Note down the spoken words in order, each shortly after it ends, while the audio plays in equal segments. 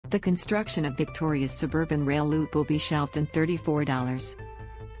The construction of Victoria's Suburban Rail Loop will be shelved and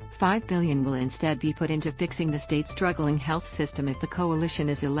 $34.5 billion will instead be put into fixing the state's struggling health system if the coalition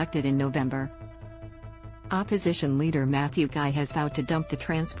is elected in November. Opposition leader Matthew Guy has vowed to dump the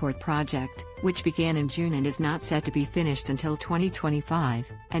transport project, which began in June and is not set to be finished until 2025,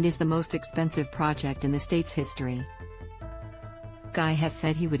 and is the most expensive project in the state's history. Guy has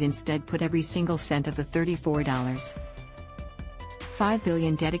said he would instead put every single cent of the $34.5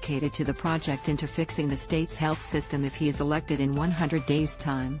 billion dedicated to the project into fixing the state's health system if he is elected in 100 days'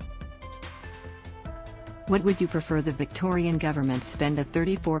 time. What would you prefer the Victorian government spend the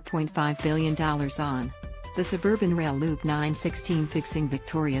 $34.5 billion on? The Suburban Rail Loop 916 fixing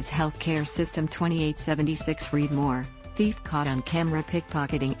Victoria's healthcare system 2876 read more. Thief caught on camera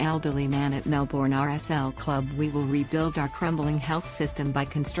pickpocketing elderly man at Melbourne RSL Club. We will rebuild our crumbling health system by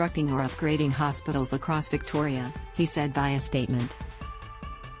constructing or upgrading hospitals across Victoria, he said via statement.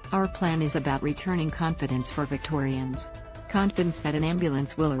 Our plan is about returning confidence for Victorians. Confidence that an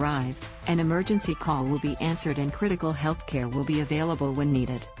ambulance will arrive, an emergency call will be answered and critical healthcare will be available when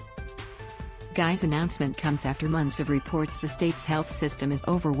needed. Guy's announcement comes after months of reports the state's health system is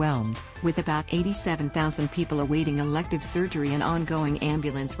overwhelmed, with about 87,000 people awaiting elective surgery and ongoing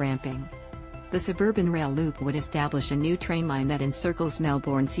ambulance ramping. The Suburban Rail Loop would establish a new train line that encircles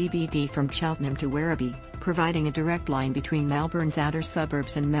Melbourne CBD from Cheltenham to Werribee, providing a direct line between Melbourne's outer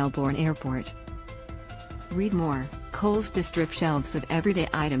suburbs and Melbourne Airport. Read more. Coles to strip shelves of everyday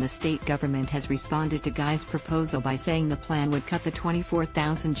item. A state government has responded to Guy's proposal by saying the plan would cut the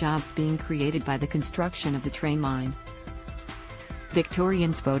 24,000 jobs being created by the construction of the train line.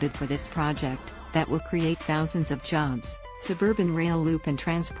 Victorians voted for this project, that will create thousands of jobs, Suburban Rail Loop and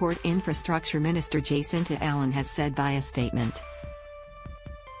Transport Infrastructure Minister Jacinta Allen has said via statement.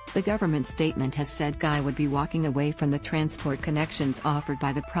 The government statement has said Guy would be walking away from the transport connections offered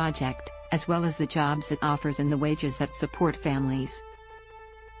by the project, as well as the jobs it offers and the wages that support families,